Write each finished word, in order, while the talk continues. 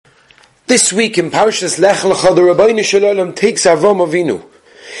This week in Parshas Lech Lecha, the Rabbeinu Shalom takes Avram Avinu.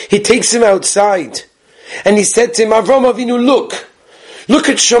 He takes him outside, and he said to him, Avram Avinu, look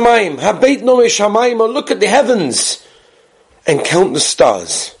at Shamayim, Habeit Noe Shamayim, or look at the heavens, and count the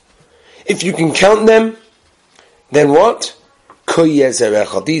stars. If you can count them, then what? Ko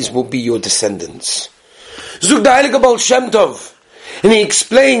Yezerecha, these will be your descendants. Zug the Heilige Baal Shem Tov, and he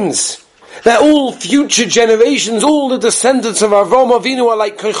explains that all future generations, all the descendants of Avram Avinu are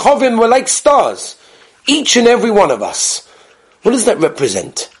like Kechovim, were like stars. Each and every one of us. What does that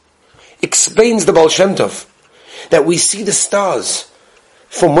represent? Explains the Baal Shem Tov that we see the stars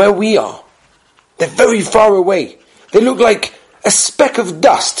from where we are. They're very far away. They look like a speck of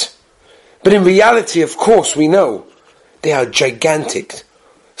dust. But in reality, of course, we know they are gigantic.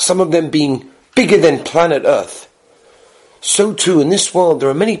 Some of them being bigger than planet Earth. So too, in this world, there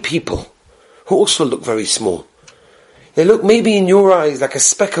are many people who also look very small. They look maybe in your eyes like a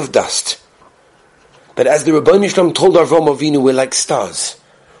speck of dust. But as the Rabbeinu Shalom told Avram Avinu, we're like stars.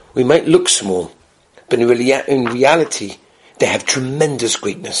 We might look small, but in reality, they have tremendous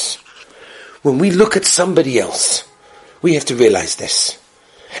greatness. When we look at somebody else, we have to realize this.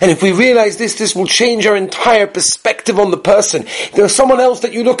 And if we realize this, this will change our entire perspective on the person. If there's someone else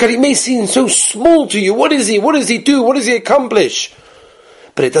that you look at, he may seem so small to you. What is he? What does he do? What does he accomplish?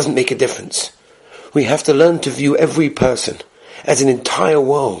 But it doesn't make a difference. We have to learn to view every person as an entire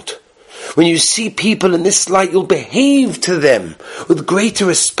world. When you see people in this light, you'll behave to them with greater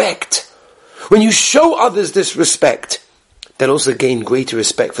respect. When you show others this respect, they'll also gain greater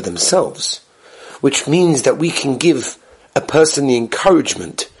respect for themselves. Which means that we can give a person the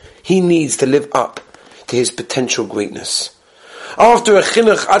encouragement he needs to live up to his potential greatness. After a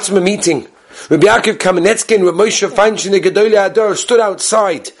Chinuch Atzma meeting, Rabbi Yaakov Kamenetsky and Rabbi Moshe Feinstein, the Gedolei Hador, stood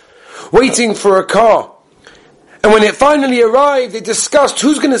outside, waiting for a car. And when it finally arrived, they discussed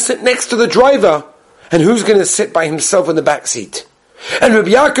who's going to sit next to the driver and who's going to sit by himself in the back seat. And Rabbi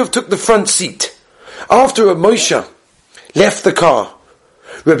Yaakov took the front seat. After Rabbi Moshe left the car,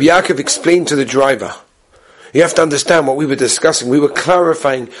 Rabbi Yaakov explained to the driver, you have to understand what we were discussing. We were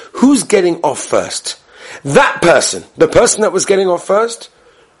clarifying who's getting off first. That person, the person that was getting off first,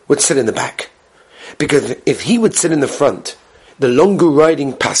 would sit in the back. Because if he would sit in the front, the longer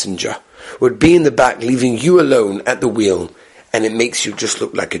riding passenger would be in the back, leaving you alone at the wheel, and it makes you just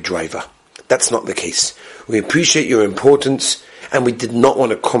look like a driver. That's not the case. We appreciate your importance, and we did not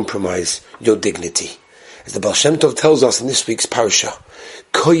want to compromise your dignity. As the Baal Shem Tov tells us in this week's parasha,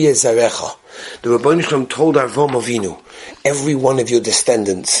 Ko Yezerecha, the Rabbeinu Shalom told Avram Avinu, every one of your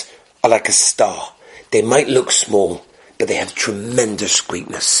descendants are like a star. They might look small, but they have tremendous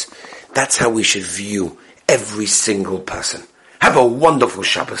greatness. That's how we should view every single person. Have a wonderful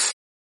Shabbos.